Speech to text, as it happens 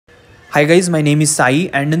Hi guys, my name is Sai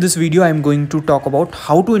and in this video I am going to talk about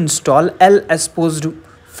how to install LSPosed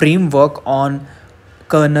Framework on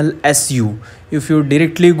KernelSU. If you're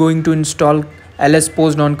directly going to install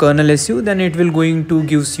LSPosed on KernelSU, then it will going to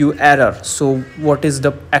gives you error. So what is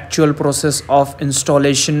the actual process of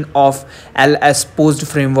installation of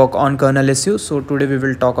LSPosed Framework on KernelSU? So today we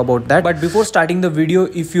will talk about that. But before starting the video,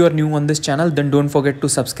 if you are new on this channel, then don't forget to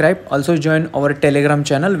subscribe. Also join our Telegram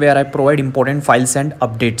channel where I provide important files and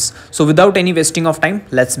updates. So without any wasting of time,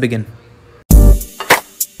 let's begin.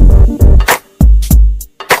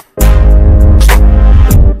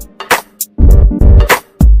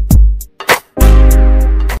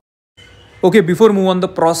 Okay, before move on the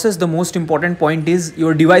process, the most important point is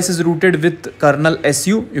your device is rooted with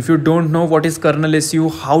KernelSU. If you don't know what is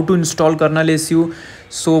KernelSU, how to install KernelSU,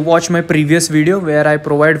 so watch my previous video where I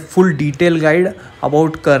provide full detail guide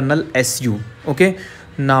about KernelSU. Okay,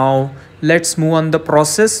 now let's move on the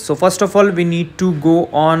process. So first of all, we need to go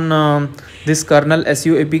on this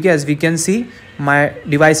KernelSU APK. As we can see, my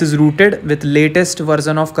device is rooted with latest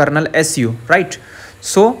version of KernelSU, right?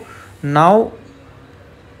 So now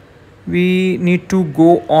we need to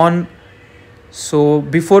go on. So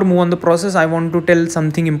before move on the process, I want to tell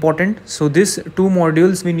something important. So these two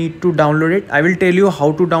modules we need to download it. I will tell you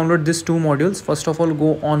how to download these two modules. First of all,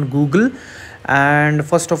 go on Google and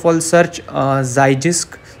first of all search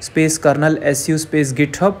Zygisk space KernelSU space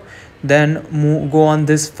GitHub. Then go on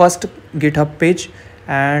this first GitHub page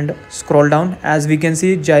and scroll down. As we can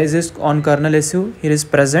see, Zygisk on KernelSU here is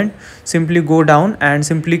present. Simply go down and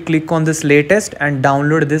simply click on this latest and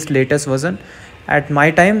download this latest version. At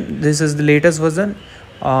my time, this is the latest version.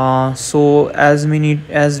 So as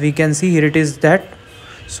we can see here, it is that.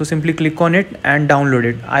 So simply click on it and download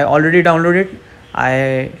it. I already downloaded.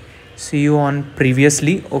 I see you on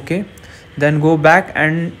previously. Okay, then go back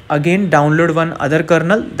and again download one other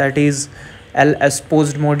kernel, that is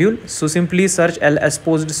LSPosed module. So simply search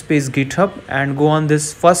LSPosed space GitHub and go on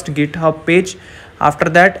this first GitHub page. After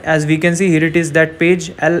that, as we can see here, it is that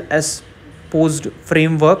page, LSPosed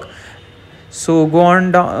Framework. So go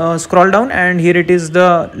on scroll down and here it is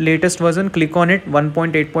the latest version. Click on it,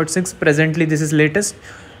 1.8.6. presently this is latest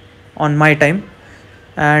on my time.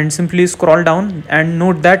 And simply scroll down and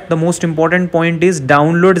note that the most important point is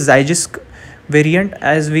download Zygisk variant.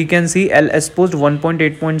 As we can see, LSPosed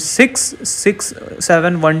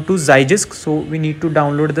 1.8.66712 Zygisk. So we need to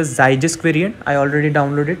download the Zygisk variant. I already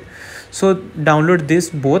downloaded. So download this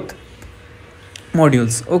both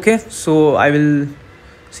modules. Okay, so I will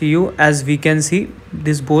see you. As we can see,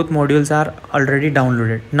 these both modules are already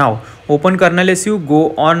downloaded. Now open KernelSU,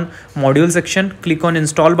 go on module section, click on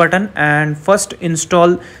install button and first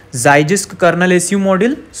install Zygisk KernelSU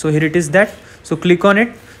module. So here it is that. So click on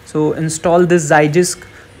it. So install this Zygisk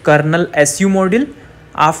KernelSU module.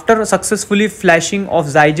 After successfully flashing of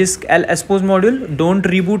Zygisk LSPosed module, don't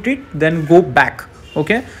reboot it, then go back.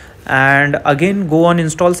 Okay, and again go on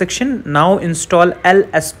install section. Now install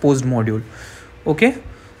LSPosed module. Okay,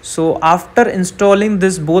 so after installing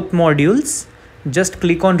this both modules, just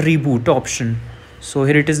click on reboot option. So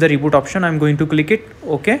here it is the reboot option. I'm going to click it.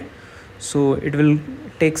 Okay, so it will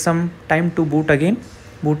take some time to boot it.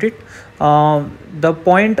 The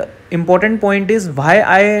important point is why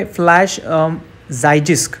I flash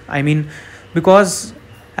Zygisk. I mean, because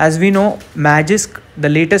as we know, Magisk, the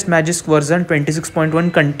latest Magisk version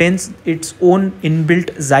 26.1 contains its own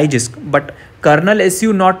inbuilt Zygisk, but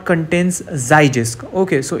KernelSU not contains Zygisk.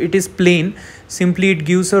 Okay, so it is plain. Simply it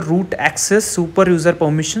gives a root access super user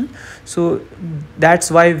permission. So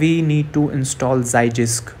that's why we need to install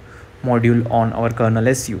Zygisk module on our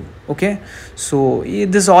KernelSU. Okay, so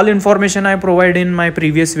this all information I provide in my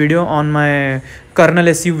previous video on my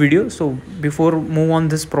KernelSU video. So before move on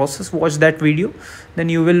this process, watch that video, then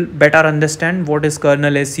you will better understand what is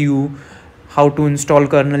KernelSU, how to install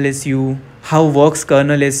KernelSU, how works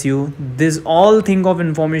KernelSU. This all thing of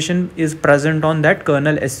information is present on that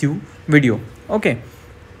KernelSU video. Okay,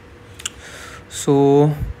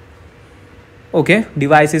 so okay,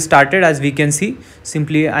 device is started. As we can see,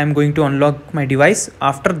 simply I'm going to unlock my device.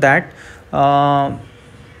 After that,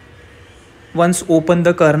 once open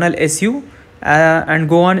the KernelSU and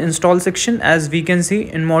go on install section. As we can see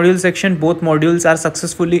in module section, both modules are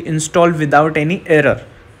successfully installed without any error.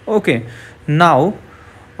 Okay, now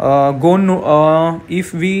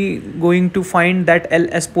if we going to find that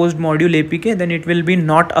LSPosed module APK, then it will be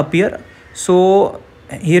not appear. So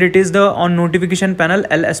here it is, the on notification panel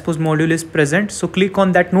LSPosed module is present. So click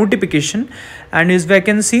on that notification and as we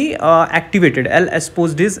can see, activated,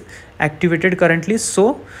 LSPosed is activated currently.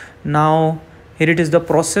 So now here it is the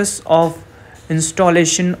process of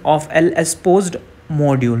installation of LSPosed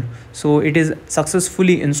module. So it is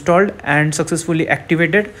successfully installed and successfully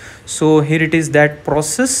activated. So here it is, that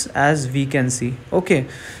process, as we can see. Okay,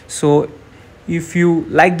 so if you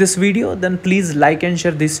like this video, then please like and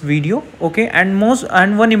share this video. Okay, and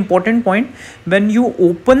one important point, when you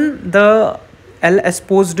open the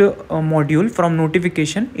LSPosed module from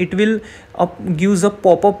notification, it will gives a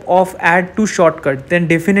pop-up of add to shortcut. Then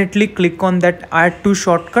definitely click on that add to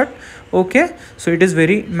shortcut. Okay, so it is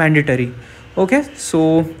very mandatory. Okay,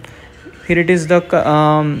 so here it is, the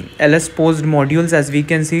LSPosed modules. As we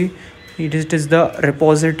can see, it is the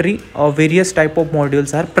repository of various type of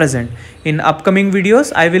modules are present. In upcoming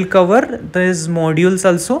videos I will cover these modules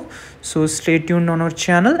also, so stay tuned on our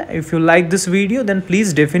channel. If you like this video, then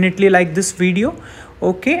please definitely like this video,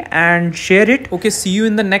 okay, and share it. Okay, see you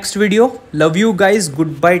in the next video. Love you guys.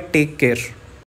 Goodbye, take care.